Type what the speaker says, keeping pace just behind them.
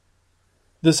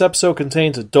This episode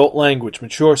contains adult language,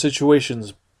 mature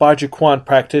situations, Baijiquan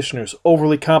practitioners,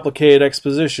 overly complicated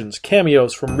expositions,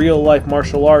 cameos from real-life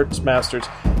martial arts masters,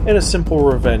 and a simple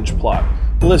revenge plot.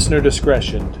 Listener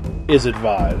discretion is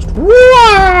advised.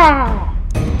 Wah!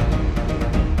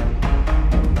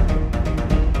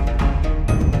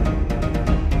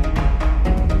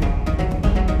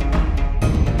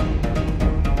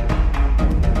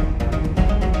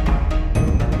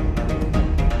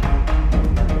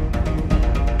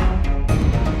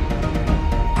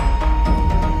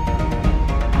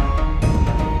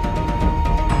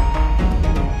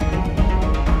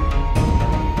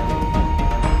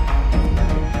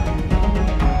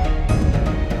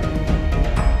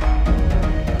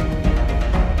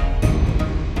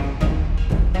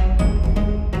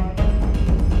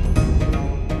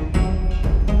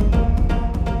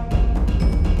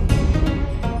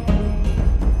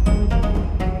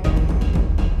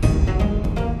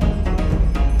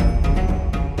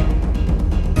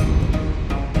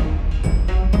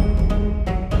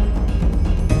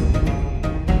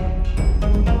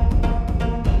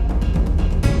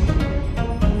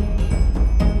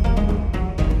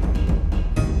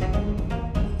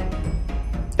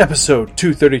 Episode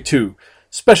 232,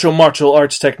 Special Martial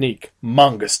Arts Technique,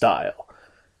 Manga Style.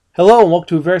 Hello and welcome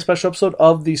to a very special episode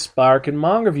of the Sparkin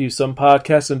Manga Review, some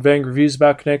podcasts and varying reviews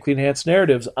about kinetically enhanced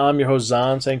narratives. I'm your host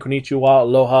Zan, saying konnichiwa,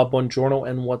 aloha, buongiorno,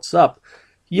 and what's up.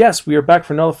 Yes, we are back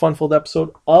for another fun-filled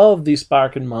episode of the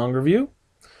Sparkin Manga Review.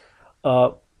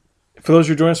 For those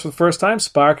who are joining us for the first time,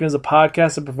 Sparkin is a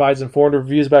podcast that provides informative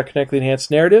reviews about kinetically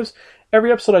enhanced narratives.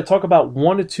 Every episode I talk about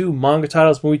 1 to 2 manga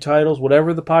titles, movie titles,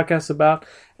 whatever the podcast is about,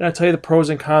 and I tell you the pros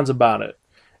and cons about it.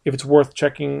 If it's worth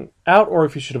checking out or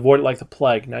if you should avoid it like the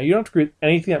plague. Now, you don't have to agree with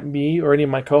anything that me or any of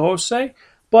my co-hosts say,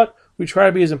 but we try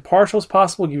to be as impartial as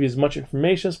possible, give you as much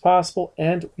information as possible,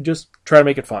 and we just try to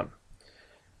make it fun.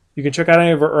 You can check out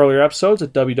any of our earlier episodes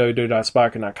at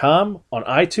www.sparkin.com, on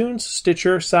iTunes,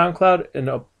 Stitcher, SoundCloud, and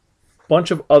a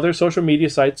bunch of other social media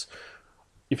sites.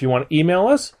 If you want to email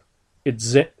us,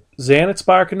 it's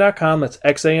Zan@Sparkin.com, that's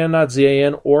Xan, not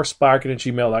Zan, or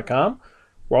Sparkin@gmail.com.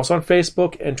 We're also on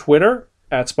Facebook and Twitter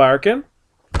at Sparkin.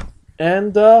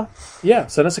 And,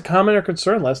 send us a comment or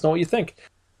concern. Let us know what you think.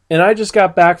 And I just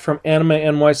got back from Anime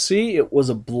NYC. It was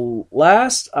a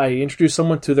blast. I introduced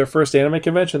someone to their first anime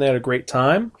convention. They had a great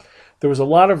time. There was a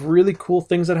lot of really cool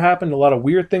things that happened, a lot of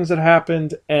weird things that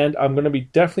happened, and I'm going to be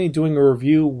definitely doing a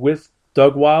review with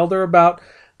Doug Wilder about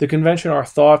the convention, our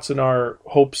thoughts and our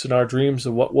hopes and our dreams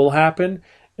of what will happen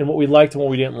and what we liked and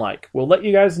what we didn't like. We'll let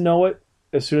you guys know it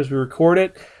as soon as we record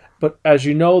it. But as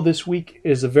you know, this week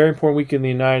is a very important week in the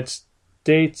United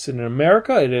States and in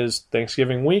America. It is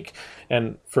Thanksgiving week.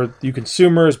 And for you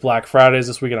consumers, Black Friday is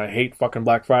this week, and I hate fucking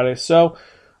Black Friday. So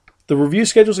the review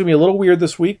schedule is going to be a little weird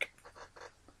this week.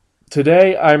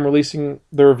 Today I'm releasing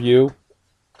the review.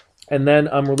 And then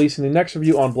I'm releasing the next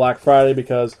review on Black Friday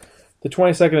because the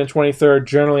 22nd and 23rd,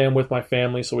 generally I'm with my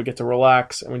family, so we get to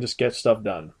relax and we just get stuff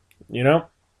done, you know?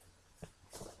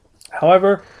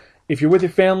 However, if you're with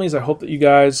your families, I hope that you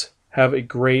guys have a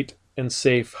great and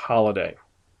safe holiday.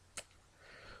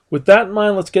 With that in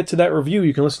mind, let's get to that review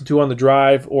you can listen to on the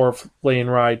drive or plane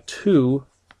ride to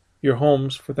your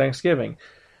homes for Thanksgiving,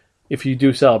 if you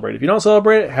do celebrate. If you don't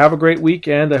celebrate it, have a great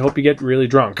weekend. I hope you get really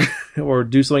drunk or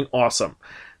do something awesome.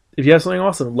 If you have something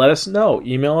awesome, let us know.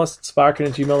 Email us at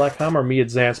sparkin@gmail.com or me at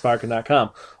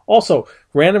zansparkin.com. Also,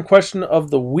 random question of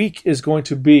the week is going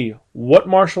to be, what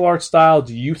martial arts style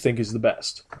do you think is the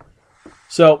best?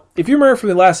 So, if you remember from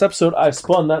the last episode, I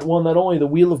spun that one, not only the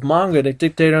Wheel of Manga, and it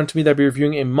dictated onto me that I'd be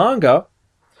reviewing a manga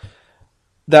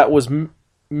that was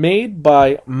made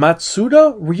by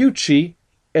Matsuda Ryuichi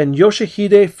and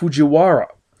Yoshihide Fujiwara.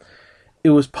 It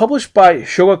was published by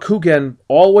Shogakukan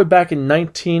all the way back in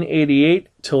 1988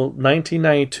 till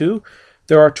 1992.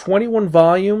 There are 21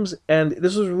 volumes, and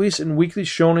this was released in Weekly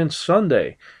Shonen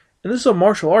Sunday. And this is a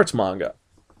martial arts manga.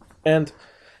 And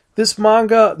this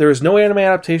manga, there is no anime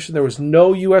adaptation, there was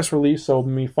no US release, so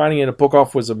me finding it in a book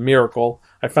off was a miracle.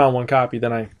 I found one copy,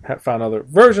 then I found other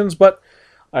versions, but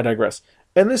I digress.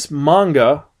 And this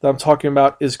manga that I'm talking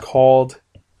about is called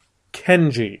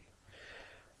Kenji.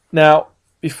 Now,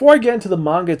 before I get into the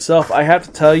manga itself, I have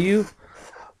to tell you,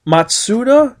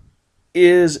 Matsuda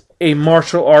is a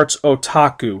martial arts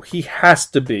otaku. He has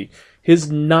to be. His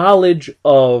knowledge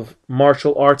of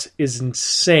martial arts is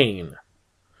insane.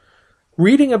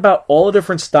 Reading about all the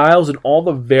different styles and all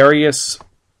the various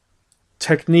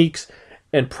techniques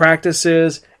and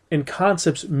practices and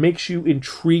concepts makes you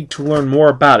intrigued to learn more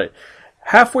about it.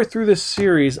 halfway through this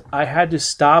series, I had to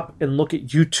stop and look at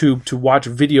YouTube to watch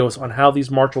videos on how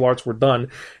these martial arts were done,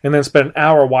 and then spend an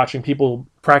hour watching people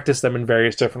practice them in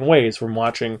various different ways, from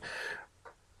watching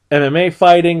MMA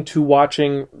fighting to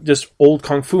watching just old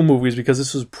kung fu movies, because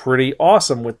this was pretty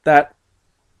awesome with that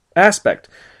aspect.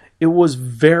 It was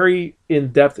very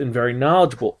in-depth and very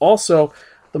knowledgeable. Also,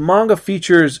 the manga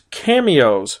features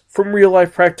cameos from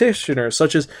real-life practitioners,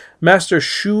 such as Master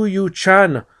Shu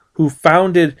Yu-chan, who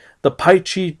founded the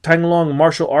Paichi Tanglong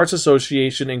Martial Arts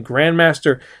Association, and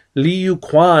Grandmaster Li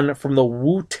Yu-quan from the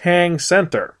Wu-Tang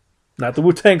Center. Not the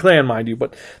Wu-Tang Clan, mind you,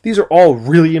 but these are all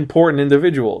really important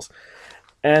individuals.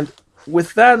 And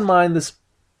with that in mind, this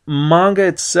manga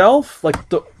itself, like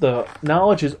the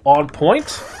knowledge is on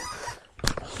point.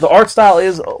 The art style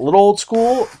is a little old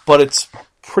school, but it's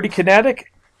pretty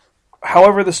kinetic.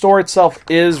 However, the story itself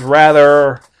is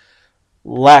rather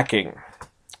lacking.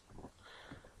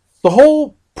 The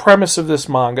whole premise of this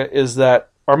manga is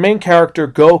that our main character,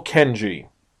 Go Kenji,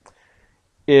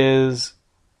 is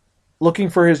looking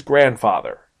for his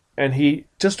grandfather. And he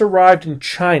just arrived in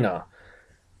China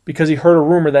because he heard a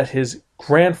rumor that his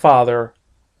grandfather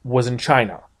was in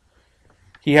China.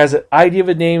 He has an idea of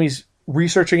a name he's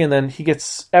researching, and then he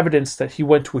gets evidence that he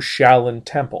went to a Shaolin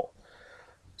temple.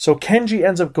 So Kenji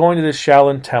ends up going to this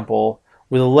Shaolin temple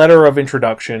with a letter of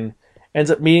introduction,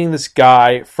 ends up meeting this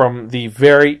guy from the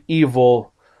very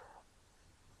evil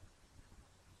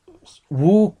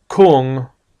Wukong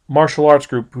martial arts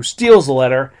group who steals the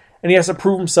letter, and he has to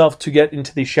prove himself to get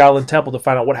into the Shaolin temple to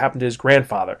find out what happened to his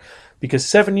grandfather. Because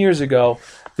 7 years ago,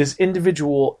 this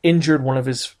individual injured one of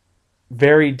his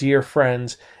very dear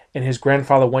friends, and his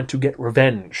grandfather went to get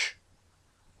revenge.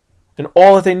 And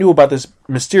all that they knew about this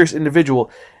mysterious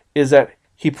individual is that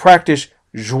he practiced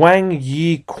Zhuang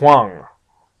Yi Kuang,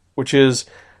 which is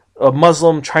a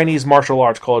Muslim Chinese martial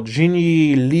arts called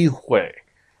Jinyi Li Hui.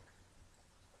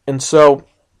 And so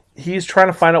he's trying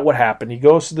to find out what happened. He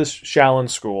goes to this Shaolin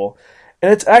school,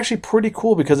 and it's actually pretty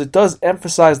cool because it does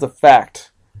emphasize the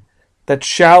fact that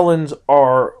Shaolins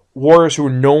are warriors who are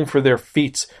known for their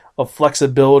feats of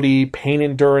flexibility, pain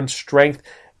endurance, strength,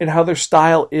 and how their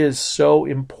style is so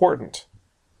important.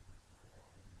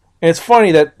 And it's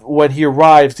funny that when he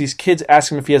arrives, these kids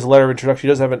ask him if he has a letter of introduction.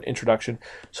 He doesn't have an introduction.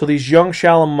 So these young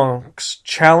Shaolin monks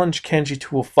challenge Kenji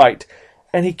to a fight,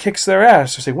 and he kicks their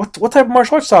ass. They say, what type of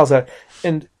martial arts style is that?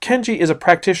 And Kenji is a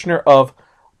practitioner of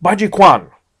Baiji Quan,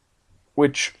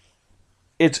 which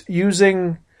it's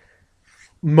using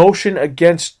motion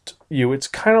against you. It's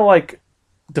kind of like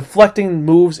deflecting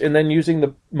moves and then using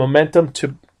the momentum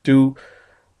to do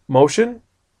motion.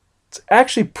 It's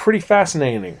actually pretty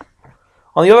fascinating.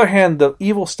 On the other hand, the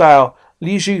evil style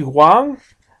Li Ji Huang,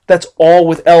 that's all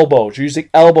with elbows. You're using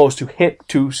elbows to hit,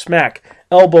 to smack,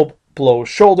 elbow blows,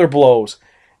 shoulder blows.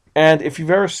 And if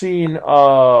you've ever seen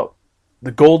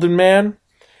The Golden Man,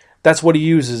 that's what he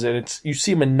uses. And it's you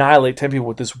see him annihilate 10 people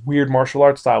with this weird martial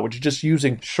arts style, which is just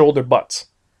using shoulder butts.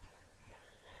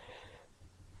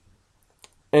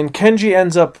 And Kenji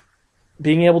ends up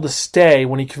being able to stay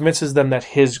when he convinces them that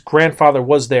his grandfather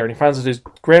was there. And he finds that his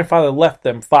grandfather left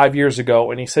them 5 years ago,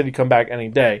 and he said he'd come back any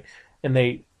day. And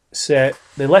they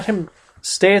let him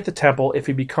stay at the temple if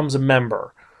he becomes a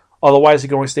member. Otherwise, he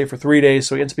can only stay for 3 days.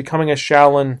 So he ends up becoming a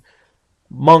Shaolin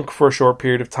monk for a short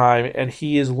period of time. And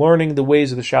he is learning the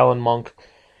ways of the Shaolin monk.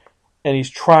 And he's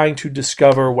trying to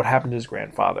discover what happened to his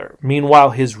grandfather.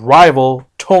 Meanwhile, his rival,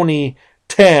 Tony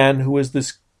Tan, who is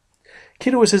this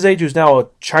kid who was his age, who's now a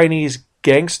Chinese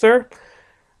gangster,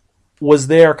 was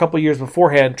there a couple years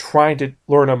beforehand trying to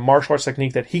learn a martial arts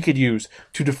technique that he could use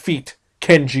to defeat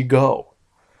Kenji Go.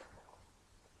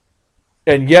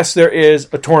 And yes, there is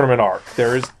a tournament arc.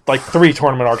 There is like 3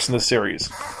 tournament arcs in this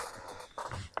series.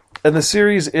 And the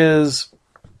series is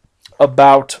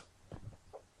about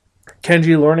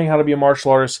Kenji learning how to be a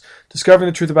martial artist,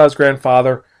 discovering the truth about his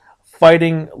grandfather,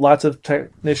 fighting lots of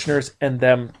technicians, and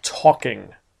them talking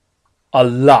a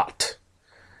lot.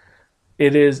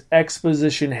 It is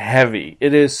exposition heavy.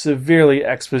 It is severely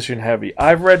exposition heavy.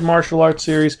 I've read martial arts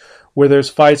series where there's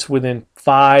fights within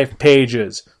 5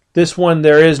 pages. This one,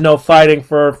 there is no fighting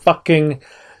for fucking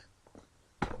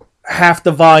half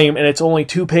the volume, and it's only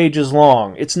 2 pages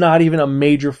long. It's not even a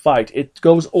major fight. It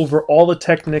goes over all the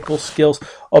technical skills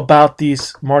about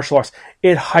these martial arts.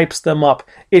 It hypes them up.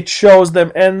 It shows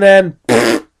them, and then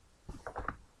it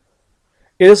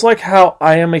is like how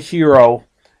I Am a Hero.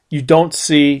 You don't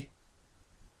see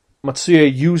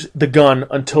Matsuya use the gun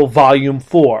until volume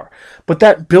 4. But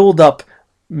that build-up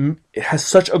has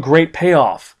such a great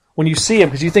payoff when you see him,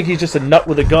 because you think he's just a nut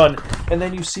with a gun, and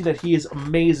then you see that he is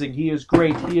amazing, he is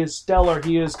great, he is stellar,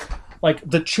 he is like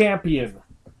the champion.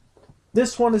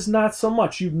 This one is not so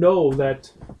much. You know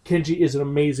that Kenji is an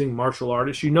amazing martial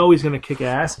artist. You know he's going to kick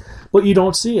ass, but you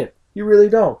don't see it. You really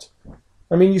don't.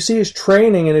 I mean, you see his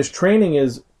training, and his training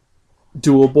is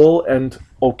doable and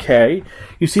okay.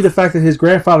 You see the fact that his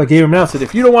grandfather gave him out, said,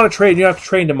 if you don't want to train, you have to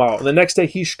train tomorrow. And the next day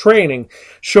he's training,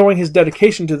 showing his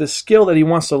dedication to this skill that he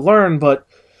wants to learn, but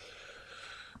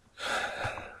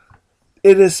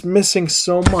it is missing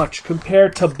so much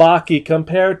compared to Baki,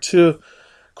 compared to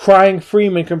Crying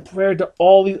Freeman, compared to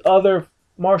all the other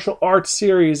martial arts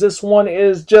series. This one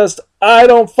is just, I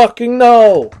don't fucking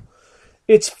know.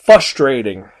 It's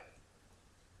frustrating.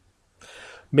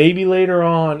 Maybe later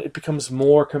on it becomes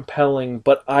more compelling,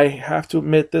 but I have to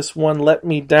admit this one let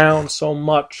me down so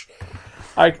much.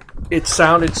 It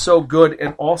sounded so good,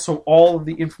 and also all of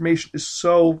the information is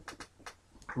so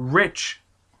rich.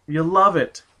 You love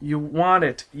it. You want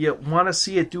it. You want to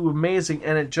see it do amazing,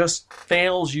 and it just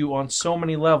fails you on so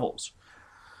many levels.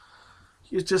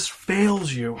 It just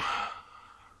fails you.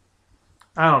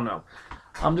 I don't know.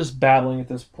 I'm just babbling at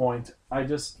this point.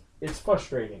 It's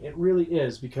frustrating. It really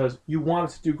is, because you want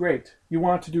it to do great. You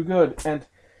want it to do good, and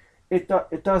it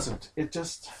doesn't. It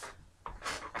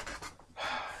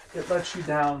lets you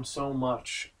down so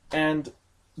much. And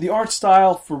the art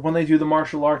style for when they do the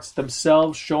martial arts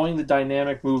themselves, showing the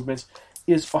dynamic movements,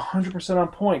 is 100% on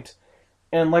point.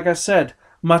 And like I said,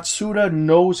 Matsuda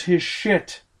knows his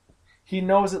shit. He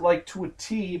knows it like to a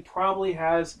T. He probably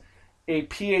has a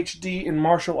PhD in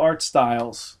martial arts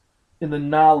styles, in the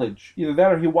knowledge. Either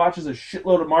that or he watches a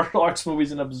shitload of martial arts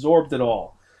movies and absorbed it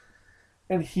all.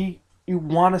 And you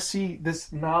want to see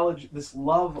this knowledge, this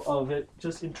love of it,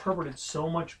 just interpreted so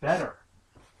much better.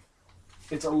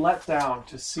 It's a letdown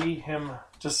to see him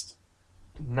just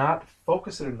not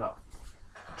focus it enough.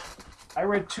 I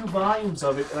read 2 volumes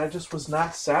of it, and I just was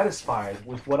not satisfied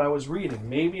with what I was reading.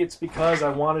 Maybe it's because I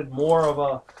wanted more of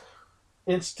a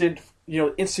instant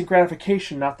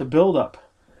gratification, not the build-up.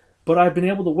 But I've been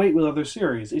able to wait with other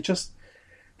series.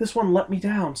 This one let me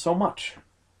down so much.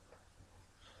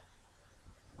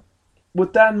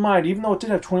 With that in mind, even though it did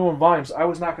have 21 volumes, I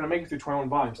was not going to make it through 21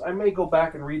 volumes. I may go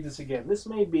back and read this again. This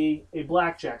may be a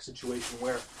blackjack situation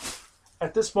where,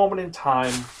 at this moment in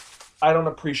time, I don't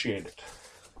appreciate it.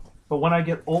 But when I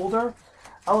get older,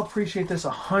 I'll appreciate this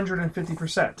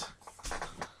 150%.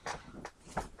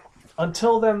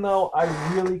 Until then, though,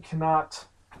 I really can't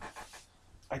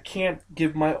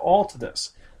give my all to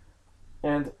this.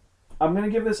 And I'm going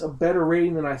to give this a better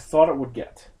rating than I thought it would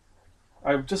get.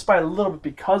 Just by a little bit,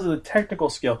 because of the technical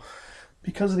skill,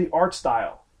 because of the art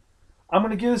style. I'm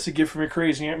going to give this a gift from your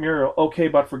crazy Aunt Muriel, okay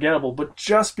but forgettable, but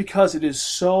just because it is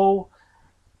so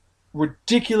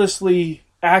ridiculously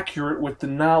accurate with the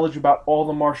knowledge about all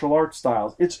the martial arts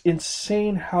styles. It's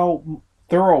insane how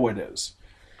thorough it is.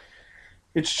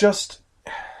 It's just,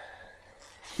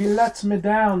 he lets me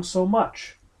down so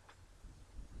much.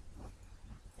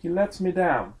 He lets me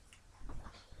down.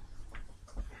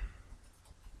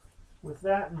 With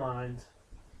that in mind,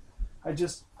 I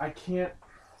can't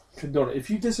condone it.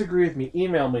 If you disagree with me,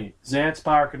 email me,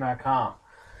 zansparker.com.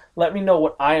 Let me know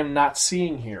what I am not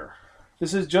seeing here.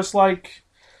 This is just like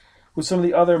with some of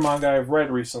the other manga I've read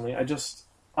recently.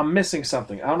 I'm missing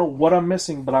something. I don't know what I'm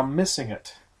missing, but I'm missing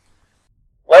it.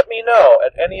 Let me know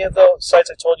at any of the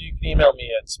sites I told you can email me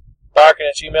at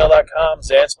sparkin@gmail.com,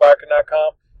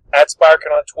 zansparkin.com,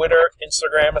 @Sparkin on Twitter,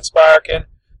 Instagram @Sparkin,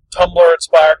 Tumblr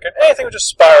 @Sparkin, anything with just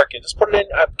Sparkin. Just put it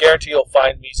in. I guarantee you'll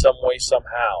find me some way,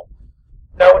 somehow.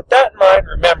 Now, with that in mind,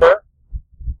 remember,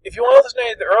 if you want to listen to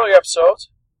any of the earlier episodes,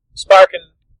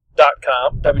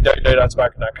 Sparkin.com,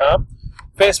 www.sparkin.com,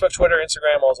 Facebook, Twitter,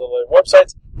 Instagram, all those other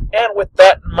websites. And with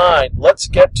that in mind, let's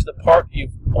get to the part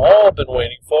you've all been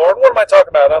waiting for. And what am I talking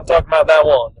about? I'm talking about that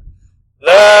one.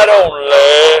 That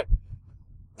only.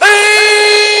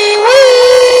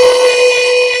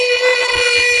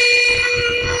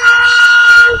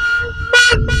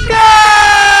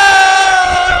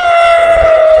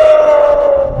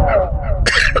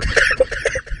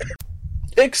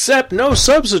 Except no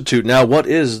substitute. Now, what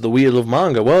is the Wheel of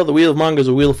Manga? Well, the Wheel of Manga is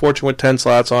a Wheel of Fortune with 10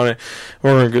 slots on it.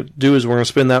 What we're going to do is we're going to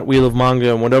spin that Wheel of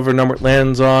Manga, and whatever number it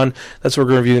lands on, that's what we're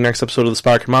going to review the next episode of the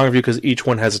Sparkin Manga Review, because each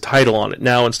one has a title on it.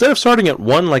 Now, instead of starting at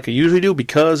 1 like I usually do,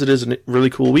 because it is a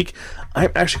really cool week,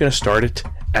 I'm actually going to start it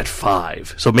at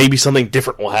 5. So maybe something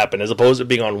different will happen, as opposed to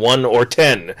being on 1 or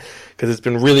 10, because it's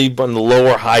been really on the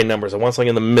lower high numbers. I want something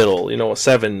in the middle, a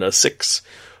 7, a 6.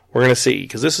 We're going to see,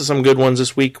 because this is some good ones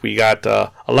this week. We got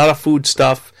a lot of food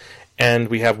stuff, and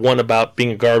we have one about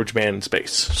being a garbage man in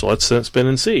space. So let's spin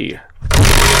and see.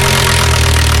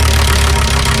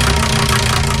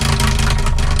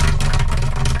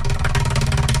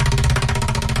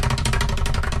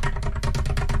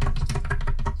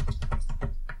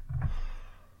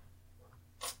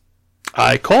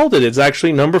 I called it. It's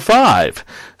actually number 5.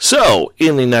 So,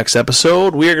 in the next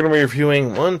episode, we are going to be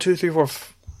reviewing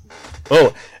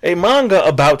a manga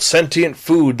about sentient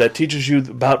food that teaches you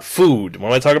about food. What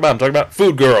am I talking about? I'm talking about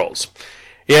Food Girls.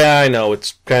 Yeah, I know,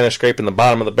 it's kind of scraping the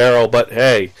bottom of the barrel, but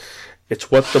hey, it's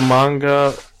what the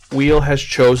manga wheel has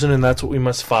chosen, and that's what we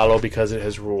must follow because it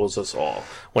has rules us all.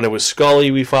 When it was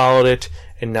Scully, we followed it,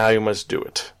 and now you must do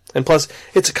it. And plus,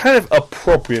 it's kind of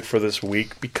appropriate for this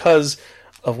week because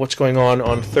of what's going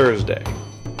on Thursday.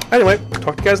 Anyway,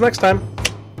 talk to you guys next time.